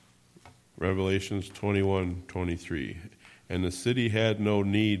Revelations 21:23. And the city had no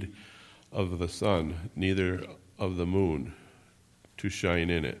need of the sun, neither of the moon, to shine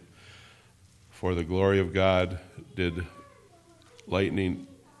in it. For the glory of God did lightning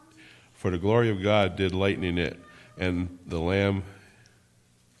it, and the Lamb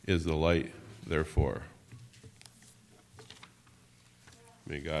is the light therefore.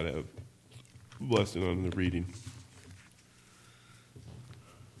 May God have blessing on the reading.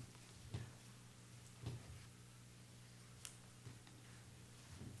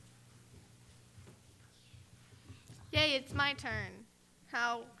 Yay, it's my turn.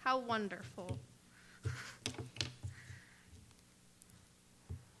 How wonderful.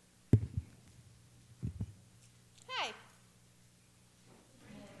 Hey.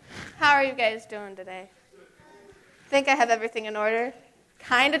 How are you guys doing today? Think I have everything in order?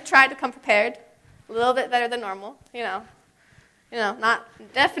 Kind of tried to come prepared. A little bit better than normal,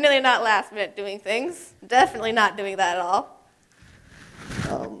 definitely not last minute doing things. Definitely not doing that at all.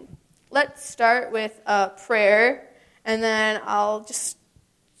 Let's start with a prayer, and then I'll just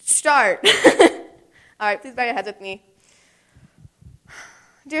start. All right, please bow your heads with me.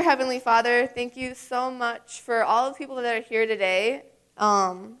 Dear Heavenly Father, thank you so much for all the people that are here today.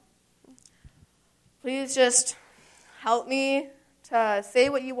 Please just help me to say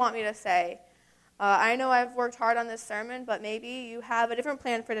what you want me to say. I know I've worked hard on this sermon, but maybe you have a different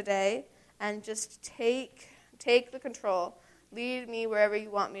plan for today, and just take the control. Lead me wherever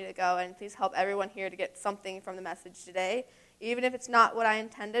you want me to go, and please help everyone here to get something from the message today, even if it's not what I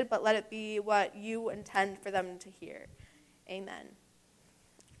intended, but let it be what you intend for them to hear. Amen.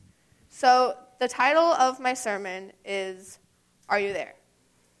 So the title of my sermon is, Are You There?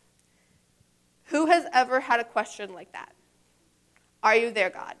 Who has ever had a question like that? Are you there,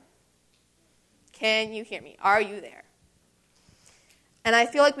 God? Can you hear me? Are you there? And I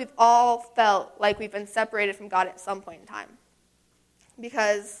feel like we've all felt like we've been separated from God at some point in time.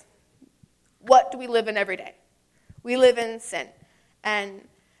 Because what do we live in every day? We live in sin. And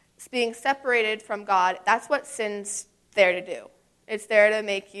being separated from God, that's what sin's there to do. It's there to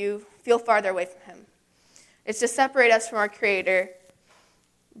make you feel farther away from him. It's to separate us from our Creator.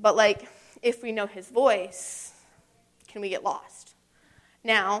 But if we know his voice, can we get lost?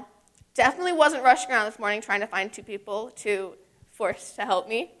 Now, definitely wasn't rushing around this morning trying to find two people to force to help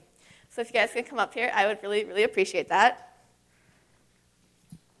me. So if you guys can come up here, I would really, really appreciate that.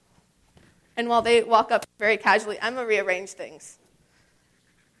 And while they walk up very casually, I'm going to rearrange things.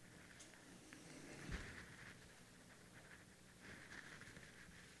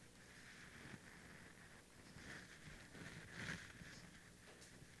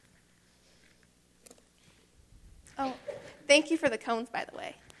 Oh, thank you for the cones, by the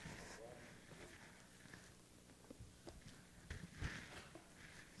way.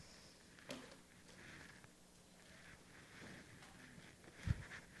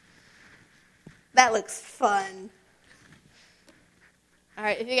 That looks fun. All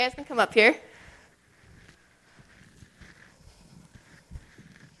right, if you guys can come up here.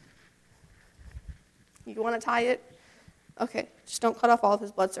 You want to tie it? Okay, just don't cut off all of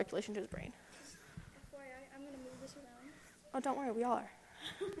his blood circulation to his brain. FYI, I'm going to move this around. Oh, don't worry, we all are.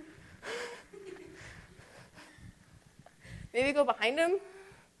 Maybe go behind him.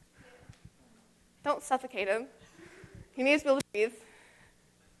 Don't suffocate him. He needs to be able to breathe.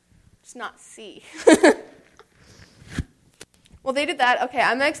 Just not see. Well, they did that. Okay,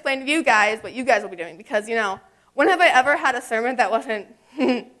 I'm going to explain to you guys what you guys will be doing. Because, when have I ever had a sermon that wasn't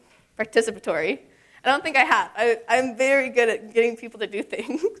participatory? I don't think I have. I'm very good at getting people to do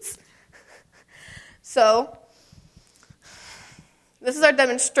things. So, this is our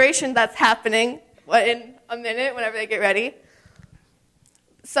demonstration that's happening in a minute, whenever they get ready.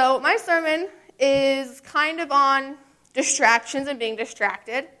 So, my sermon is kind of on distractions and being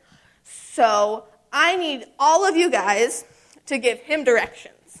distracted. So, I need all of you guys to give him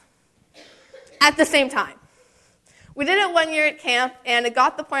directions at the same time. We did it 1 year at camp, and it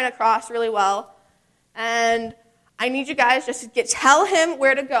got the point across really well. And I need you guys just to tell him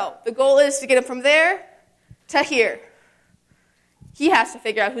where to go. The goal is to get him from there to here. He has to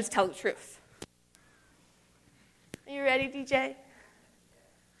figure out who's telling the truth. Are you ready, DJ?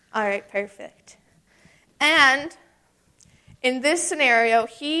 All right, perfect. And in this scenario,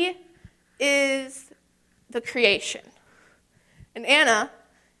 he is the creation. And Anna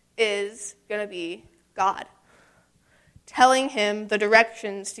is going to be God, telling him the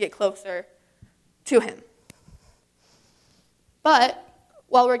directions to get closer to him. But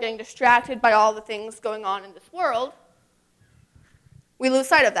while we're getting distracted by all the things going on in this world, we lose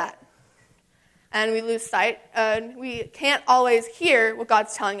sight of that. and we lose sight, and we can't always hear what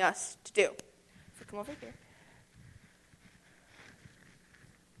God's telling us to do. So come over here.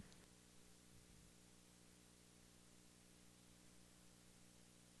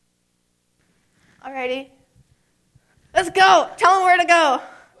 Alrighty. Let's go. Tell them where to go.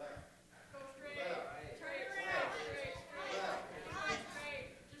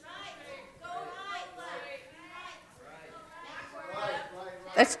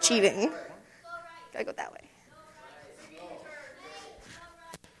 That's cheating. Gotta go that way.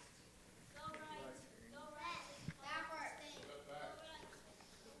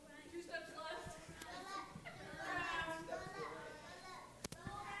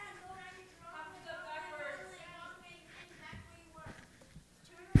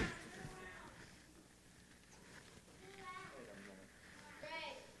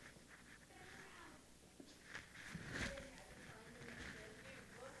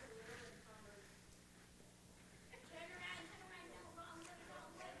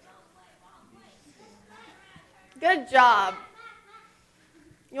 Good job.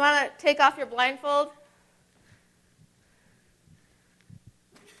 You want to take off your blindfold?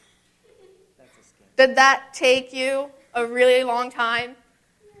 Did that take you a really long time?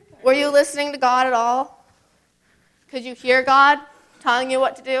 Were you listening to God at all? Could you hear God telling you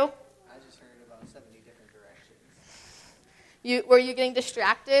what to do? I just heard about 70 different directions. Were you getting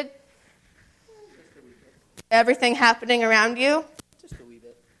distracted? Just a wee bit. Everything happening around you? Just a wee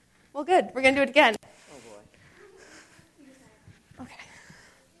bit. Well, good. We're going to do it again. Oh boy. Okay.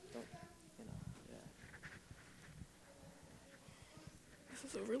 Don't, yeah. This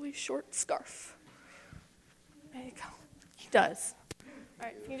is a really short scarf. There you go. He does. All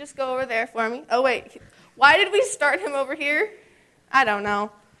right, can you just go over there for me? Oh, wait. Why did we start him over here? I don't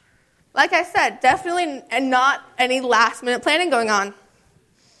know. Like I said, definitely not any last-minute planning going on.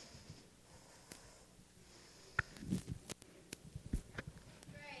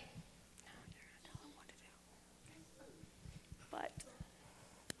 But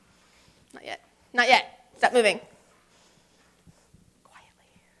not yet. Not yet. Stop moving.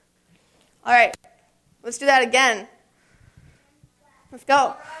 Quietly. All right. Let's do that again. Let's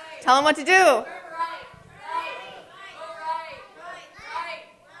go. Tell him what to do.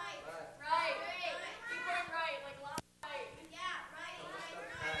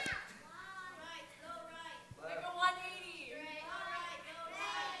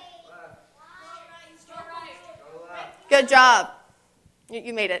 Good job.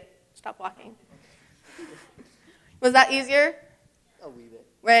 You made it. Stop walking. Was that easier? A wee bit.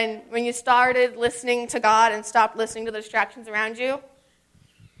 When you started listening to God and stopped listening to the distractions around you?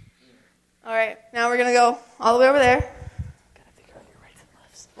 All right, now we're going to go all the way over there. Gotta figure out your rights and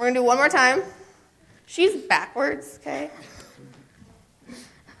lefts. We're going to do one more time. She's backwards, okay?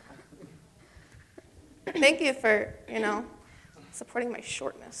 Thank you for, supporting my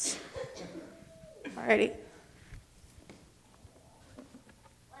shortness. Alrighty.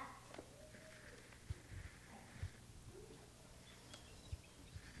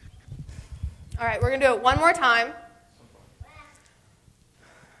 All right, we're going to do it one more time.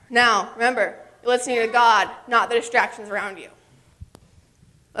 Now, remember, you're listening to God, not the distractions around you.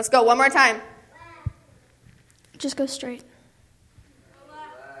 Let's go one more time. Just go straight.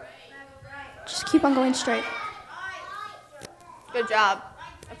 Just keep on going straight. Good job.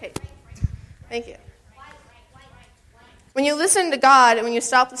 Okay. Thank you. When you listen to God and when you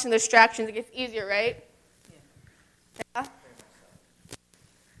stop listening to distractions, it gets easier, right? Yeah?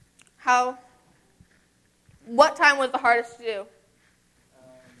 What time was the hardest to do?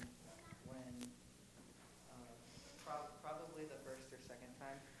 When probably the first or second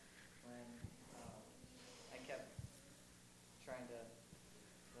time when I kept trying to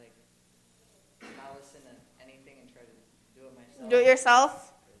not listen to anything and try to do it myself. Do it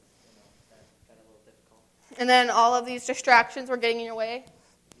yourself? That got a little difficult. And then all of these distractions were getting in your way?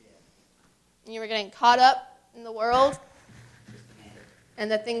 Yeah. And you were getting caught up in the world and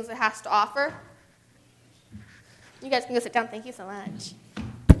the things it has to offer? You guys can go sit down. Thank you so much.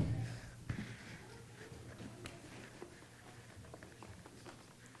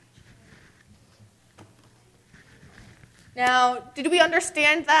 Now, did we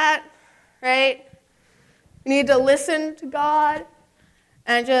understand that? Right? We need to listen to God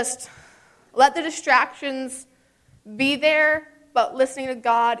and just let the distractions be there, but listening to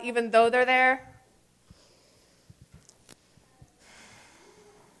God even though they're there.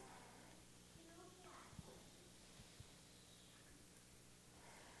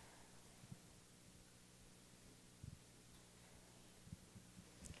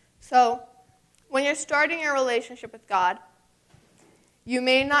 So, when you're starting your relationship with God, you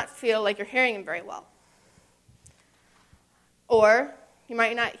may not feel like you're hearing him very well. Or you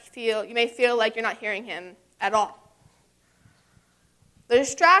may feel like you're not hearing him at all. The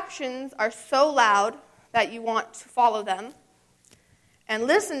distractions are so loud that you want to follow them and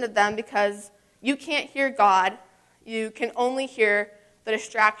listen to them because you can't hear God. You can only hear the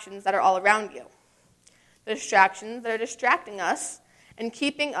distractions that are all around you. The distractions that are distracting us and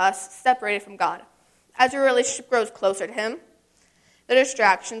keeping us separated from God. As your relationship grows closer to him, the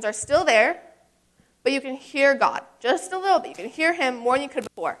distractions are still there, but you can hear God just a little bit. You can hear him more than you could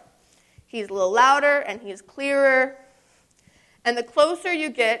before. He's a little louder and he's clearer. And the closer you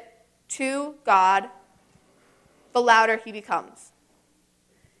get to God, the louder he becomes.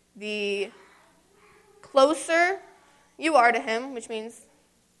 The closer you are to him, which means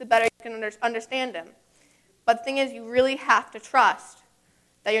the better you can understand him. But the thing is, you really have to trust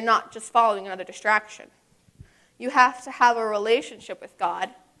that you're not just following another distraction. You have to have a relationship with God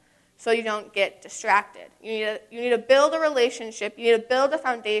so you don't get distracted. You need to build a relationship. You need to build a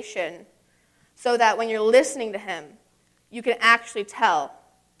foundation so that when you're listening to him, you can actually tell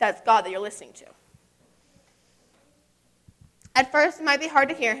that's God that you're listening to. At first, it might be hard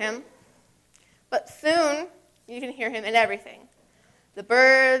to hear him, but soon you can hear him in everything. The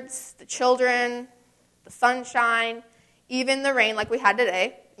birds, the children, the sunshine, even the rain like we had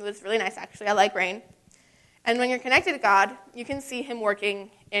today. It was really nice, actually. I like rain. And when you're connected to God, you can see him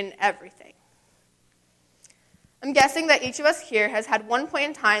working in everything. I'm guessing that each of us here has had one point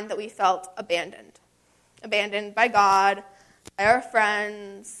in time that we felt abandoned. Abandoned by God, by our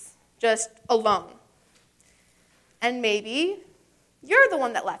friends, just alone. And maybe you're the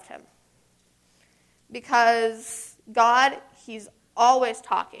one that left him. Because God, he's always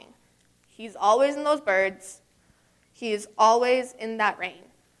talking. He's always in those birds. He is always in that rain.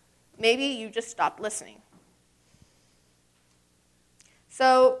 Maybe you just stopped listening.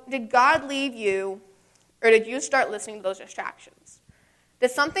 So, did God leave you, or did you start listening to those distractions?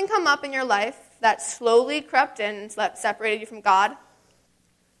 Did something come up in your life that slowly crept in and separated you from God?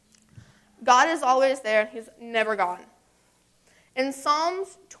 God is always there. He's never gone. In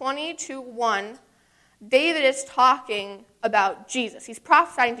Psalms 22:1, David is talking about Jesus. He's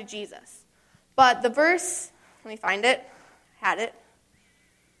prophesying to Jesus. But the verse, let me find it. I had it.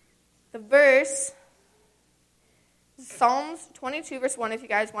 The verse, Psalms 22, verse 1, if you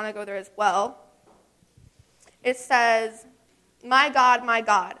guys want to go there as well. It says, my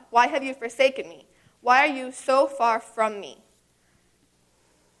God, why have you forsaken me? Why are you so far from me?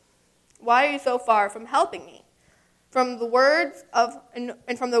 Why are you so far from helping me? From the words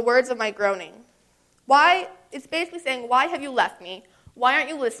of my groaning. Why? It's basically saying, why have you left me? Why aren't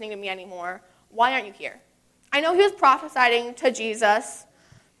you listening to me anymore? Why aren't you here? I know he was prophesying to Jesus,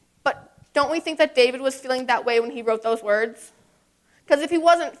 but don't we think that David was feeling that way when he wrote those words? Because if he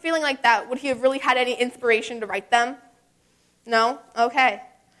wasn't feeling like that, would he have really had any inspiration to write them? No? Okay.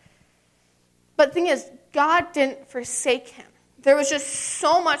 But the thing is, God didn't forsake him. There was just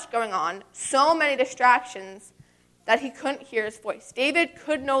so much going on, so many distractions, that he couldn't hear his voice. David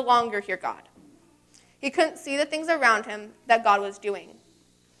could no longer hear God. He couldn't see the things around him that God was doing.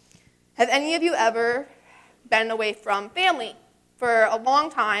 Have any of you ever been away from family for a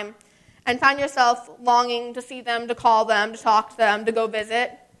long time and found yourself longing to see them, to call them, to talk to them, to go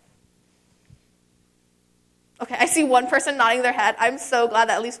visit? Okay, I see one person nodding their head. I'm so glad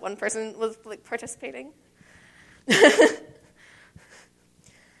that at least one person was participating.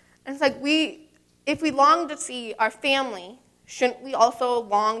 And it's like if we long to see our family, shouldn't we also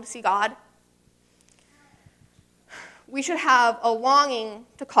long to see God? We should have a longing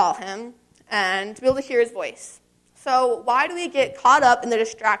to call him and to be able to hear his voice. So why do we get caught up in the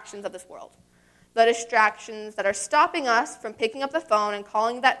distractions of this world? The distractions that are stopping us from picking up the phone and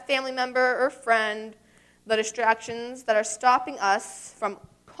calling that family member or friend. The distractions that are stopping us from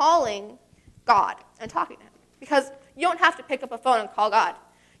calling God and talking to him. Because you don't have to pick up a phone and call God.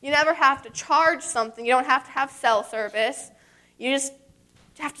 You never have to charge something. You don't have to have cell service. You just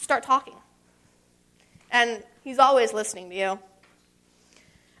have to start talking. And he's always listening to you.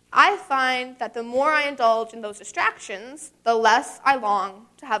 I find that the more I indulge in those distractions, the less I long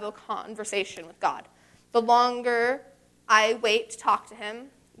to have a conversation with God. The longer I wait to talk to him,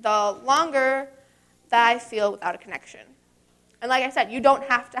 the longer that I feel without a connection. And like I said, you don't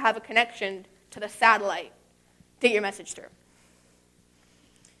have to have a connection to the satellite to get your message through.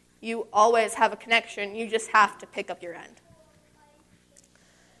 You always have a connection. You just have to pick up your end.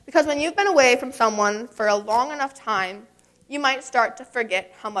 Because when you've been away from someone for a long enough time, you might start to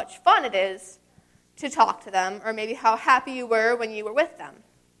forget how much fun it is to talk to them, or maybe how happy you were when you were with them.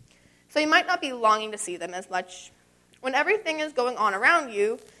 So you might not be longing to see them as much, When everything is going on around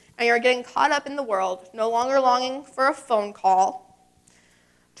you and you're getting caught up in the world, no longer longing for a phone call,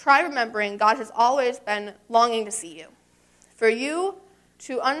 try remembering God has always been longing to see you, for you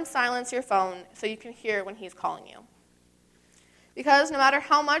to unsilence your phone so you can hear when he's calling you. Because no matter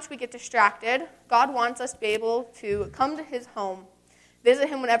how much we get distracted, God wants us to be able to come to his home, visit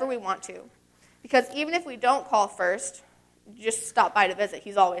him whenever we want to. Because even if we don't call first, just stop by to visit,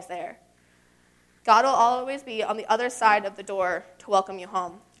 he's always there. God will always be on the other side of the door to welcome you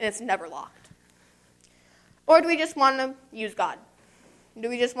home, and it's never locked. Or do we just want to use God? Do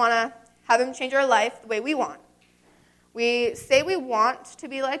we just want to have him change our life the way we want? We say we want to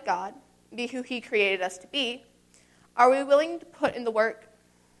be like God, be who he created us to be. Are we willing to put in the work?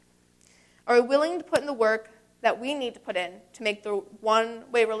 Are we willing to put in the work that we need to put in to make the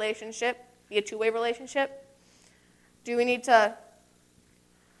one-way relationship be a two-way relationship? Do we need to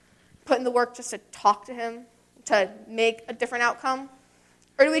put in the work just to talk to him, to make a different outcome?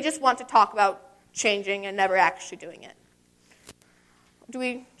 Or do we just want to talk about changing and never actually doing it? Do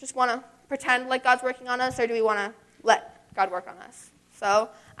we just want to pretend like God's working on us, or do we want to let God work on us? So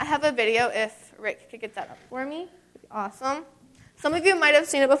I have a video, if Rick could get that up for me. It'd be awesome. Some of you might have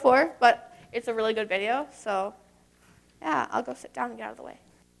seen it before, but it's a really good video. So yeah, I'll go sit down and get out of the way.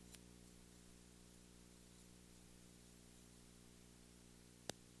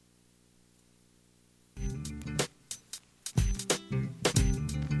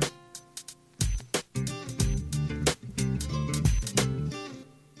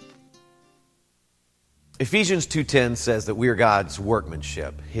 Ephesians 2:10 says that we are God's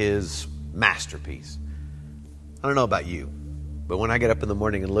workmanship, his masterpiece. I don't know about you, but when I get up in the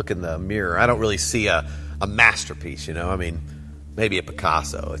morning and look in the mirror, I don't really see a masterpiece, you know? I mean, maybe a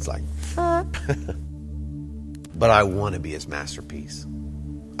Picasso. It's like, but I want to be his masterpiece.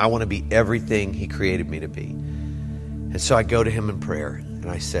 I want to be everything he created me to be. And so I go to him in prayer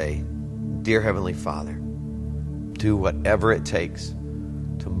and I say, Dear Heavenly Father, do whatever it takes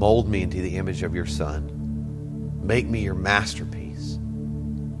to mold me into the image of your Son. Make me your masterpiece.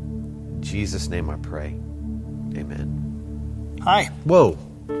 In Jesus' name I pray. Amen. Hi, Whoa.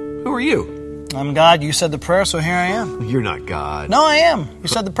 Who are you? I'm God. You said the prayer, so here I am. You're not God. No, I am. You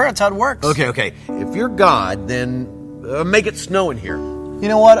said the prayer. That's how it works. Okay. If you're God, then make it snow in here. You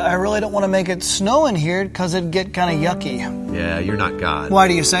know what? I really don't want to make it snow in here because it'd get kind of yucky. Yeah, you're not God. Why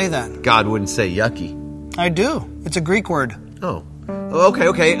do you say that? God wouldn't say yucky. I do. It's a Greek word. Oh.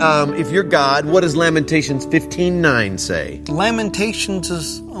 Okay. If you're God, what does Lamentations 15:9 say? Lamentations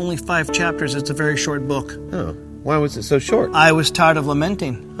is only 5 chapters. It's a very short book. Oh. Why was it so short? I was tired of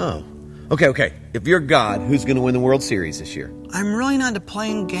lamenting. Oh. Okay. If you're God, who's going to win the World Series this year? I'm really not into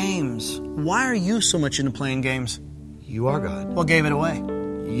playing games. Why are you so much into playing games? You are God. What gave it away?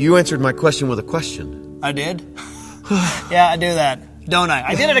 You answered my question with a question. I did? Yeah, I do that. Don't I?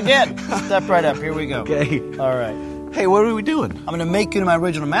 I did it again. Step right up. Here we go. Okay. All right. Hey, what are we doing? I'm going to make you into my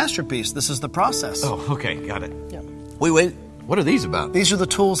original masterpiece. This is the process. Oh, okay. Got it. Yeah. Wait. What are these about? These are the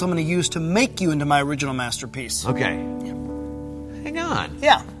tools I'm going to use to make you into my original masterpiece. Okay. Hang on.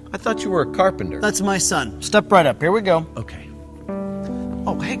 Yeah. I thought you were a carpenter. That's my son. Step right up. Here we go. Okay.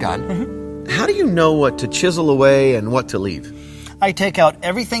 Oh, hey, God. How do you know what to chisel away and what to leave? I take out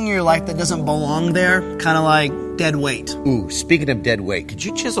everything in your life that doesn't belong there, kind of like dead weight. Ooh, speaking of dead weight, could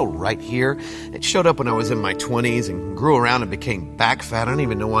you chisel right here? It showed up when I was in my 20s and grew around and became back fat. I don't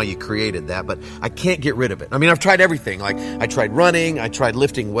even know why you created that, but I can't get rid of it. I mean, I've tried everything. Like, I tried running, I tried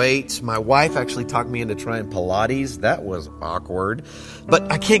lifting weights. My wife actually talked me into trying Pilates. That was awkward.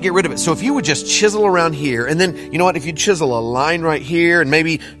 But I can't get rid of it. So if you would just chisel around here, and then, you know what, if you chisel a line right here and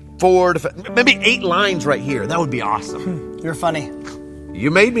maybe 4 to 5, maybe 8 lines right here, that would be awesome. You're funny. You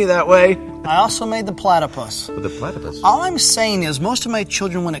made me that way. I also made the platypus. With the platypus. All I'm saying is most of my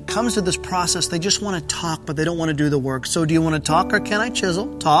children, when it comes to this process, they just want to talk, but they don't want to do the work. So do you want to talk or can I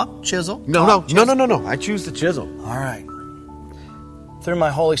chisel? Talk, chisel. No. I choose the chisel. All right. Through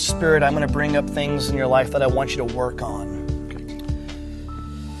my Holy Spirit, I'm going to bring up things in your life that I want you to work on.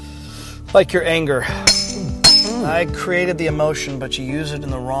 Like your anger. I created the emotion, but you use it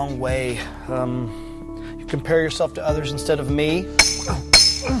in the wrong way. You compare yourself to others instead of me.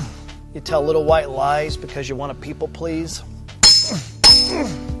 You tell little white lies because you want to people please.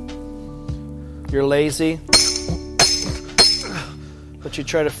 You're lazy, but you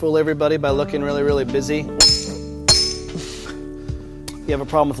try to fool everybody by looking really, really busy. You have a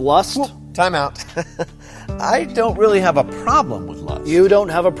problem with lust? Time out. I don't really have a problem with lust. You don't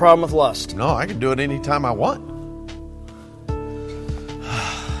have a problem with lust. No, I can do it anytime I want.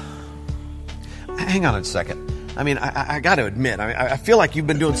 Hang on a second. I mean, I got to admit, I feel like you've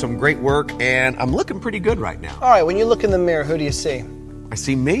been doing some great work, and I'm looking pretty good right now. All right, when you look in the mirror, who do you see? I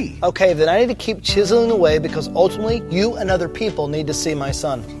see me. Okay, then I need to keep chiseling away because ultimately you and other people need to see my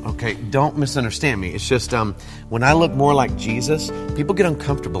son. Okay, don't misunderstand me. It's just when I look more like Jesus, people get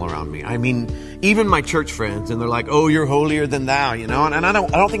uncomfortable around me. I mean, even my church friends, and they're like, "Oh, you're holier than thou," you know. And I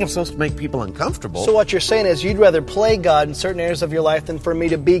don't think I'm supposed to make people uncomfortable. So what you're saying is you'd rather play God in certain areas of your life than for me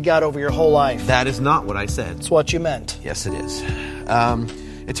to be God over your whole life. That is not what I said. That's what you meant. Yes, it is.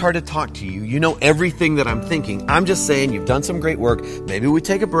 It's hard to talk to you. You know everything that I'm thinking. I'm just saying you've done some great work. Maybe we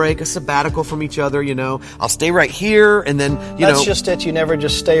take a break, a sabbatical from each other, you know. I'll stay right here, and then, That's just it. You never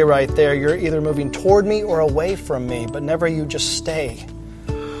just stay right there. You're either moving toward me or away from me, but never you just stay.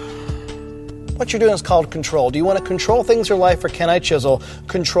 What you're doing is called control. Do you want to control things in your life, or can I chisel?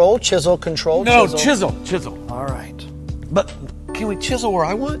 Control, chisel, control, No, chisel. chisel. All right. But can we chisel where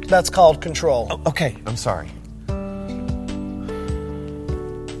I want? That's called control. Oh, okay, I'm sorry.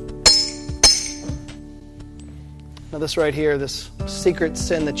 Now this right here, this secret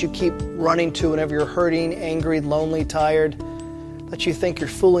sin that you keep running to whenever you're hurting, angry, lonely, tired, that you think you're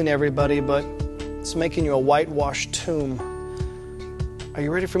fooling everybody, but it's making you a whitewashed tomb. Are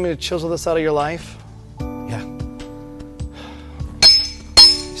you ready for me to chisel this out of your life? Yeah.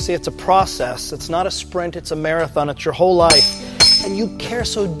 You see, it's a process. It's not a sprint, it's a marathon. It's your whole life. And you care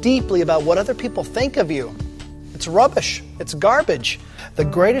so deeply about what other people think of you. It's rubbish. It's garbage. The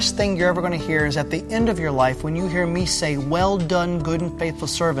greatest thing you're ever going to hear is at the end of your life when you hear me say, "Well done, good and faithful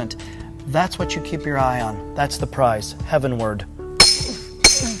servant." That's what you keep your eye on. That's the prize, heavenward.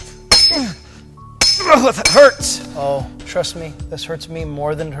 Oh, that hurts. Oh, trust me, this hurts me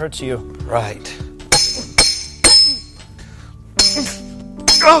more than it hurts you. Right.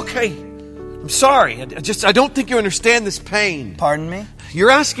 Okay. I'm sorry. I don't think you understand this pain. Pardon me?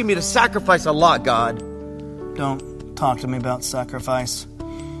 You're asking me to sacrifice a lot, God. Don't talk to me about sacrifice.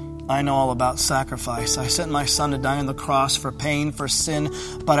 I know all about sacrifice. I sent my son to die on the cross for pain, for sin,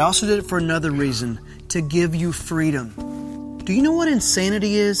 but I also did it for another reason, to give you freedom. Do you know what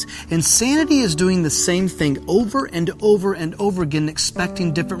insanity is? Insanity is doing the same thing over and over and over again,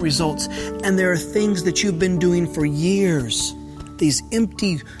 expecting different results. And there are things that you've been doing for years. These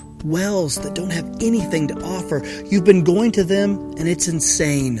empty wells that don't have anything to offer. You've been going to them, and it's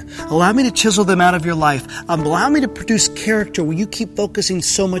insane. Allow me to chisel them out of your life. Allow me to produce character where you keep focusing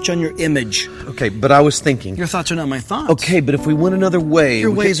so much on your image. Okay, but I was thinking. Your thoughts are not my thoughts. Okay, but if we went another way... Your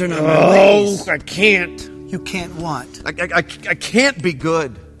ways are not my ways. Oh, I can't. You can't what? I can't be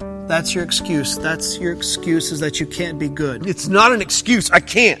good. That's your excuse. That's your excuse, is that you can't be good. It's not an excuse. I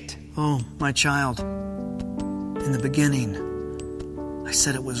can't. Oh, my child. In the beginning, I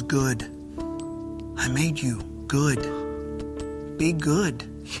said it was good. I made you good. Be good.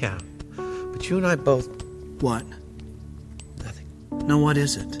 Yeah, but you and I both... What? Nothing. No, what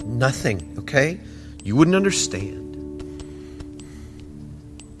is it? Nothing, okay? You wouldn't understand.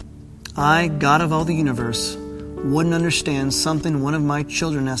 I, God of all the universe, wouldn't understand something one of my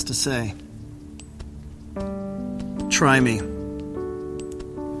children has to say. Try me.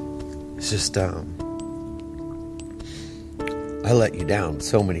 It's just, I let you down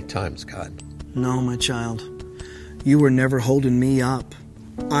so many times, God. No, my child. You were never holding me up.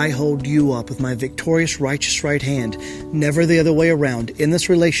 I hold you up with my victorious, righteous right hand. Never the other way around. In this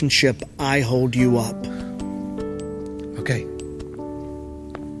relationship, I hold you up. Okay.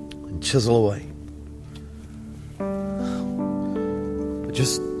 And chisel away. But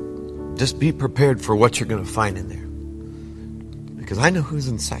just be prepared for what you're going to find in there. Because I know who's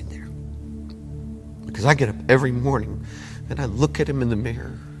inside there. Because I get up every morning and I look at him in the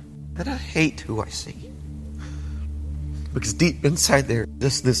mirror and I hate who I see. Because deep inside there,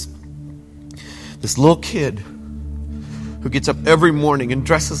 this little kid who gets up every morning and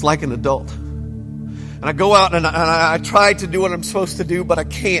dresses like an adult. And I go out and I try to do what I'm supposed to do, but I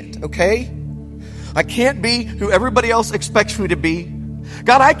can't, okay? I can't be who everybody else expects me to be.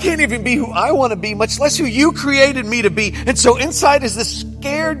 God, I can't even be who I want to be, much less who you created me to be. And so inside is this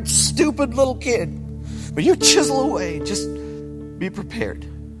scared, stupid little kid. But you chisel away. Just be prepared.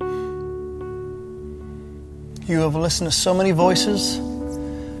 You have listened to so many voices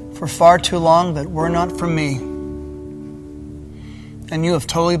for far too long that were not from me. And you have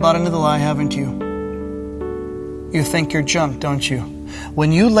totally bought into the lie, haven't you? You think you're junk, don't you?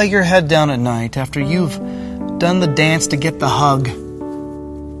 When you lay your head down at night after you've done the dance to get the hug,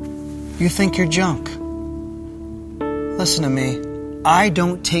 you think you're junk. Listen to me. I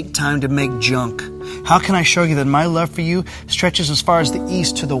don't take time to make junk. How can I show you that my love for you stretches as far as the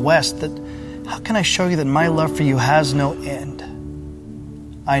east to the west? How can I show you that my love for you has no end?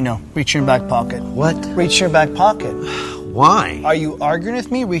 I know. Reach in your back pocket. What? Reach in your back pocket. Why? Are you arguing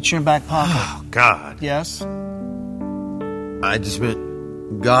with me? Reach in your back pocket. Oh, God. Yes? I just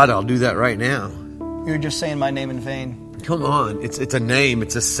meant, God, I'll do that right now. You're just saying my name in vain. Come on. It's a name.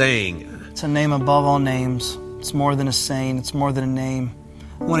 It's a saying. It's a name above all names. It's more than a saying. It's more than a name.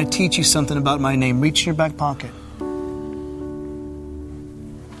 I want to teach you something about my name. Reach in your back pocket.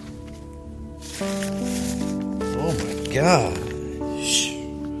 Oh, my God.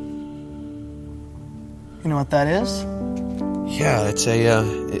 You know what that is? Yeah, it's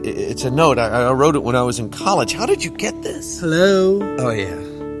a note. I wrote it when I was in college. How did you get this? Hello? Oh, yeah.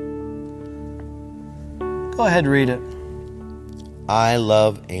 Go ahead, read it. I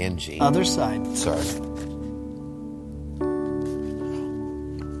love Angie. Other side. Sorry.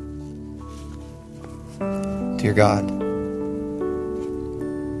 Dear God,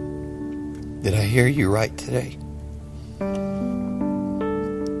 did I hear you right today?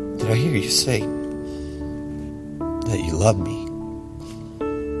 Did I hear you say that you love me?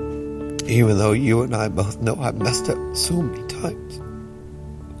 Even though you and I both know I've messed up so many times.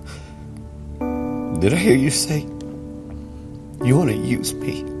 Did I hear you say you want to use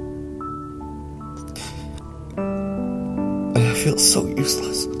me? And I feel so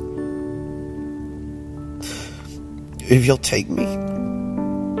useless. If you'll take me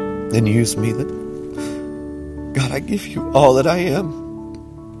and use me, then God, I give you all that I am.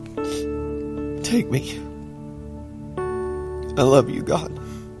 Take me. I love you, God.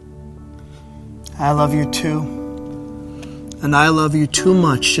 I love you too. And I love you too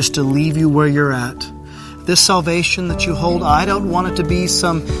much just to leave you where you're at. This salvation that you hold, I don't want it to be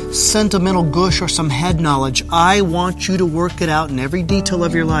some sentimental gush or some head knowledge. I want you to work it out in every detail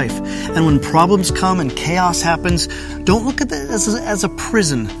of your life. And when problems come and chaos happens, don't look at it as a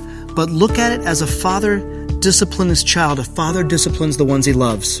prison, but look at it as a father disciplines his child. A father disciplines the ones he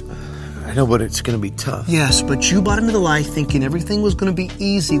loves. I know, but it's going to be tough. Yes, but you bought into the lie thinking everything was going to be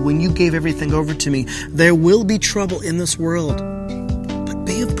easy when you gave everything over to me. There will be trouble in this world, but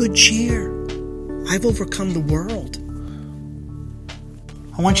be of good cheer. I've overcome the world.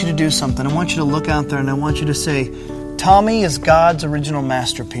 I want you to do something. I want you to look out there and I want you to say, Tommy is God's original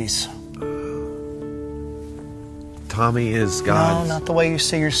masterpiece. Tommy is God's... No, not the way you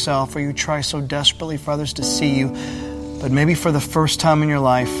see yourself or you try so desperately for others to see you, but maybe for the first time in your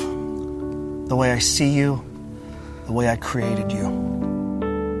life, the way I see you, the way I created you.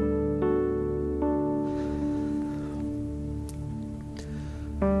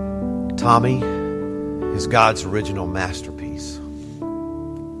 Tommy is God's original masterpiece.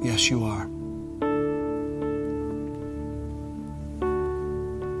 Yes, you are.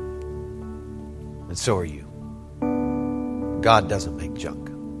 And so are you. God doesn't make junk.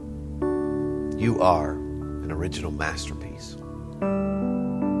 You are an original masterpiece.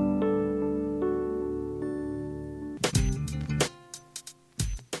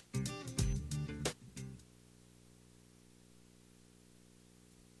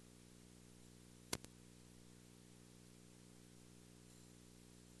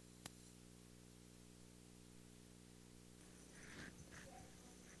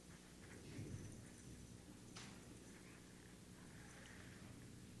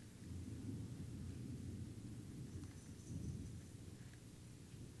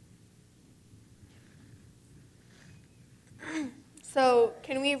 So,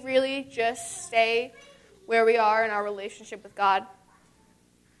 can we really just stay where we are in our relationship with God?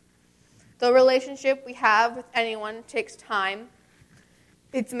 The relationship we have with anyone takes time.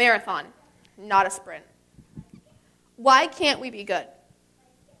 It's a marathon, not a sprint. Why can't we be good?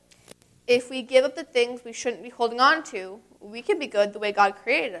 If we give up the things we shouldn't be holding on to, we can be good the way God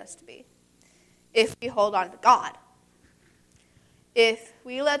created us to be. If we hold on to God. If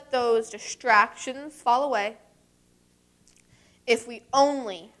we let those distractions fall away, if we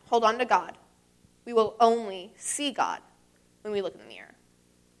only hold on to God, we will only see God when we look in the mirror.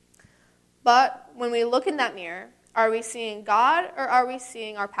 But when we look in that mirror, are we seeing God or are we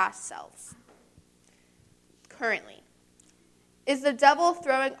seeing our past selves? Currently, is the devil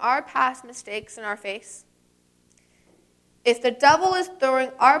throwing our past mistakes in our face? If the devil is throwing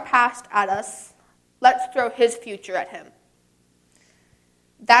our past at us, let's throw his future at him.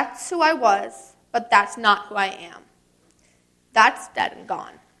 That's who I was, but that's not who I am. That's dead and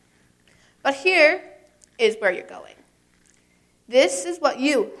gone. But here is where you're going. This is what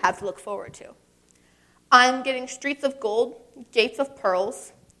you have to look forward to. I'm getting streets of gold, gates of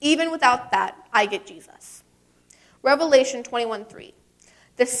pearls. Even without that, I get Jesus. Revelation 21:3.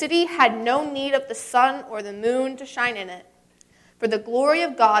 The city had no need of the sun or the moon to shine in it, for the glory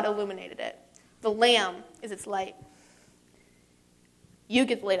of God illuminated it. The Lamb is its light. You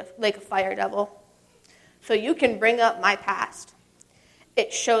get the lake of fire, devil. So you can bring up my past.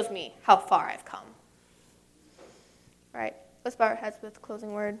 It shows me how far I've come. All right, let's bow our heads with a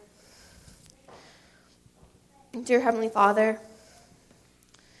closing word. Dear Heavenly Father,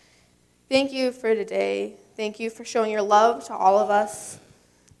 thank you for today. Thank you for showing your love to all of us.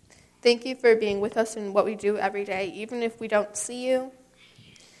 Thank you for being with us in what we do every day, even if we don't see you,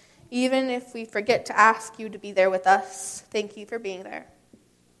 even if we forget to ask you to be there with us. Thank you for being there.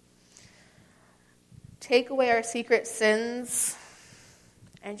 Take away our secret sins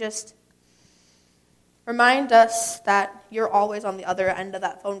and just remind us that you're always on the other end of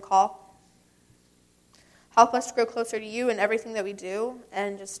that phone call. Help us to grow closer to you in everything that we do,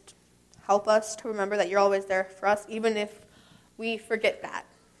 and just help us to remember that you're always there for us, even if we forget that.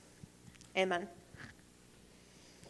 Amen.